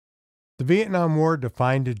The Vietnam War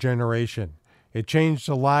defined a generation. It changed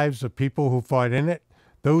the lives of people who fought in it,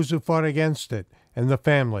 those who fought against it, and the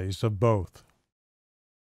families of both.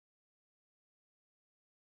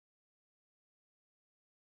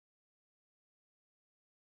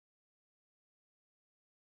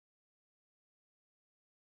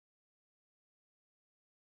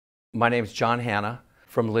 My name is John Hanna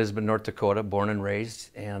from Lisbon, North Dakota, born and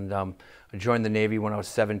raised. And I joined the Navy when I was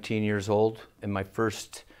 17 years old. And my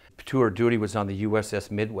first tour of duty was on the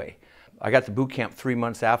USS Midway. I got to boot camp 3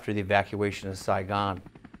 months after the evacuation of Saigon.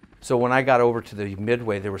 So when I got over to the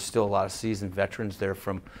Midway, there were still a lot of seasoned veterans there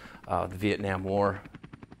from the Vietnam War.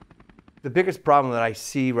 The biggest problem that I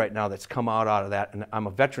see right now that's come out of that, and I'm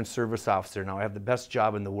a veteran service officer now, I have the best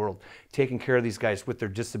job in the world, taking care of these guys with their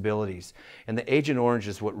disabilities. And the Agent Orange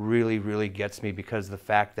is what really, really gets me, because of the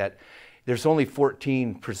fact that there's only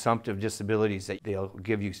 14 presumptive disabilities that they'll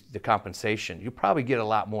give you the compensation. You probably get a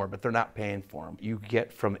lot more, but they're not paying for them. You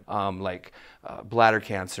get from bladder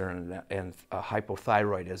cancer and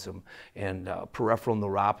hypothyroidism and peripheral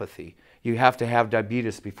neuropathy. You have to have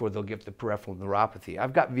diabetes before they'll get the peripheral neuropathy.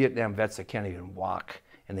 I've got Vietnam vets that can't even walk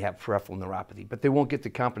and they have peripheral neuropathy, but they won't get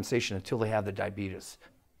the compensation until they have the diabetes.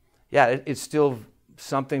 Yeah, it's still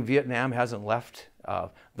something. Vietnam hasn't left.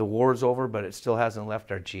 The war's over, but it still hasn't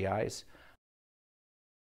left our GIs.